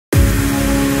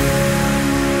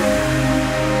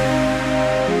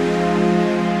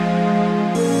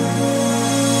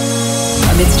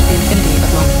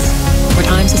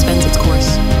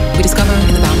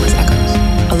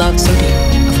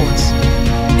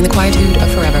In the quietude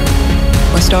of forever,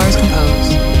 where stars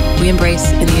compose, we embrace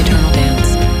in the eternal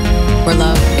dance, where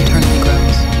love eternally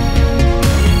grows.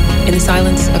 In the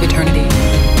silence of eternity,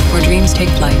 where dreams take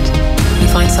flight, we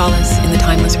find solace in the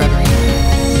timeless reverie,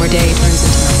 where day turns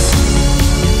into night.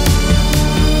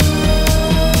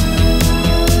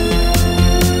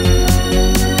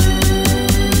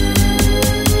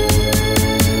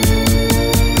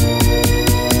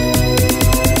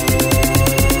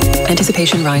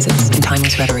 Anticipation rises in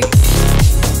timeless reverie.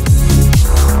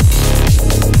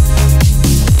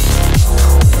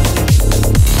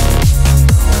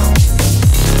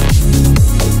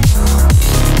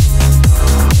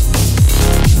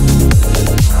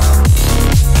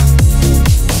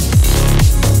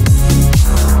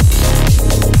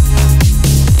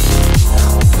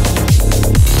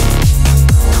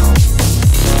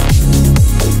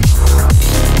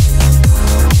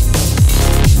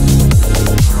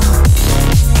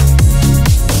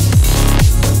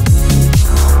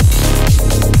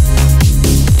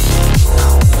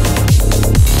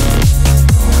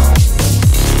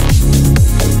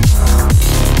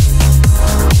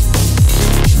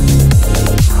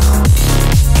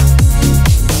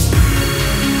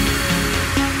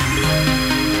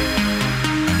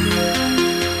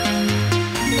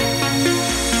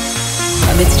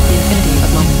 Amidst the infinity of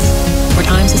moments, where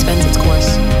time suspends its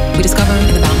course, we discover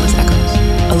in the boundless echoes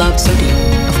a love so deep,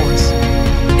 a force.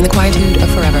 In the quietude of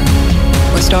forever,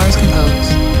 where stars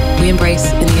compose, we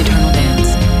embrace in the eternal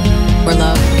dance, where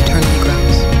love eternally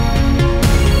grows.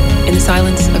 In the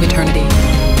silence of eternity,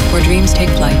 where dreams take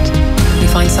flight, we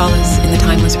find solace in the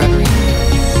timeless reverie,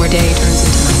 where day turns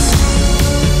into night.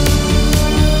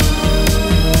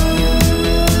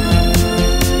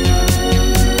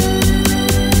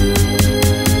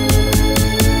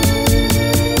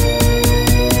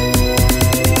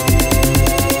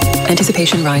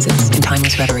 Anticipation rises in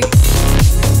timeless reverie.